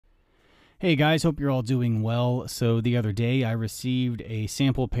Hey guys, hope you're all doing well. So the other day I received a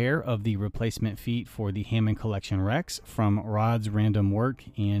sample pair of the replacement feet for the Hammond Collection Rex from Rod's Random Work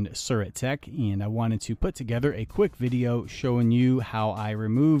and Surrett Tech, and I wanted to put together a quick video showing you how I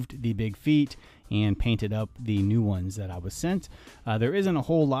removed the big feet and painted up the new ones that I was sent. There isn't a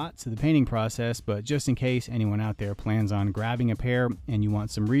whole lot to the painting process, but just in case anyone out there plans on grabbing a pair and you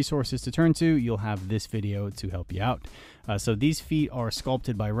want some resources to turn to, you'll have this video to help you out. So these feet are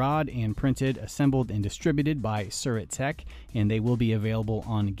sculpted by Rod and printed, assembled, and distributed by Surrett Tech, and they will be available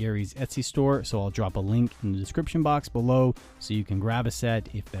on Gary's Etsy store, so I'll drop a link in the description box below so you can grab a set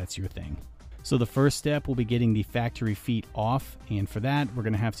if that's your thing. So the first step will be getting the factory feet off, and for that we're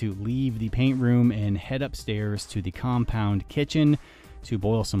going to have to leave the paint room and head upstairs to the compound kitchen to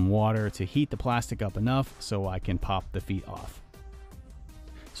boil some water to heat the plastic up enough so I can pop the feet off.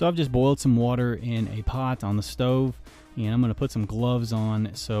 So I've just boiled some water in a pot on the stove, and I'm going to put some gloves on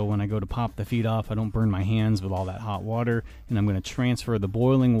so when I go to pop the feet off I don't burn my hands with all that hot water, and I'm going to transfer the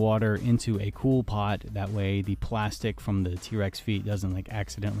boiling water into a cool pot. That way the plastic from the T-Rex feet doesn't like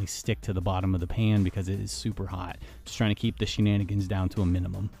accidentally stick to the bottom of the pan because it is super hot. Just trying to keep the shenanigans down to a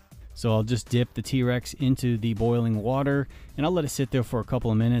minimum. So I'll just dip the T-Rex into the boiling water and I'll let it sit there for a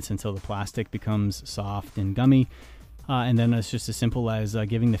couple of minutes until the plastic becomes soft and gummy. And then it's just as simple as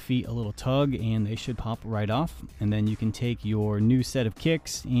giving the feet a little tug and they should pop right off. And then you can take your new set of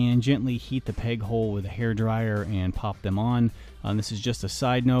kicks and gently heat the peg hole with a hairdryer and pop them on. This is just a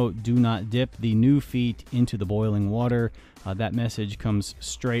side note, do not dip the new feet into the boiling water. That message comes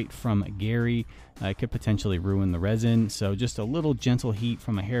straight from Gary. It could potentially ruin the resin, so just a little gentle heat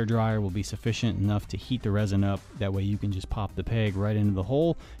from a hairdryer will be sufficient enough to heat the resin up. That way you can just pop the peg right into the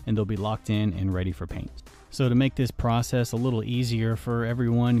hole and they'll be locked in and ready for paint. So to make this process a little easier for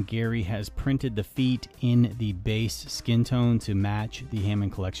everyone, Gary has printed the feet in the base skin tone to match the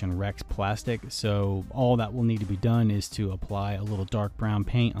Hammond Collection Rex plastic. So all that will need to be done is to apply a little dark brown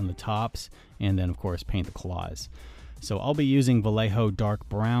paint on the tops and then of course paint the claws. So I'll be using Vallejo dark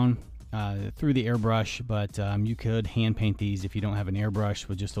brown through the airbrush, but you could hand paint these if you don't have an airbrush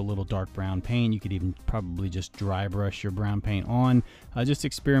with just a little dark brown paint. You could even probably just dry brush your brown paint on. Just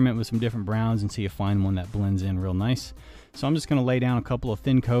experiment with some different browns until you find one that blends in real nice. So I'm just going to lay down a couple of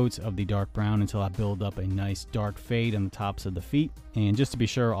thin coats of the dark brown until I build up a nice dark fade on the tops of the feet, and just to be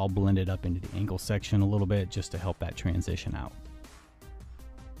sure I'll blend it up into the ankle section a little bit just to help that transition out.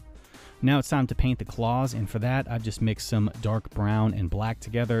 Now it's time to paint the claws, and for that I've just mixed some dark brown and black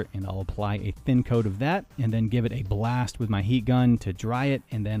together, and I'll apply a thin coat of that and then give it a blast with my heat gun to dry it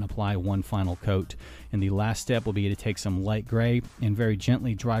and then apply one final coat. And the last step will be to take some light gray and very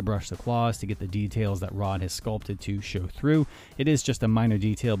gently dry brush the claws to get the details that Rod has sculpted to show through. It is just a minor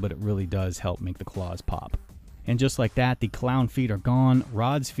detail, but it really does help make the claws pop. And just like that, the clown feet are gone,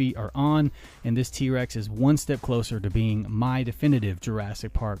 Rod's feet are on, and this T-Rex is one step closer to being my definitive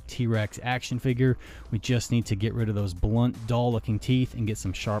Jurassic Park T-Rex action figure. We just need to get rid of those blunt, dull-looking teeth and get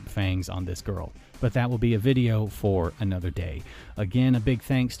some sharp fangs on this girl. But that will be a video for another day. Again, a big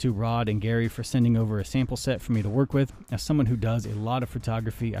thanks to Rod and Gary for sending over a sample set for me to work with. As someone who does a lot of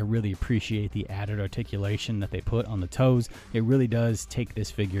photography, I really appreciate the added articulation that they put on the toes. It really does take this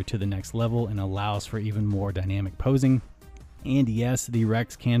figure to the next level and allows for even more dynamic posing. And yes, the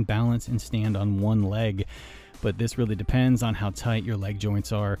Rex can balance and stand on one leg, but this really depends on how tight your leg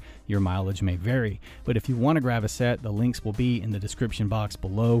joints are. Your mileage may vary, but if you want to grab a set, the links will be in the description box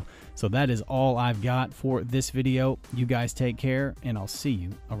below. So that is all I've got for this video. You guys take care, and I'll see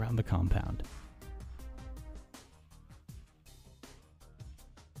you around the compound.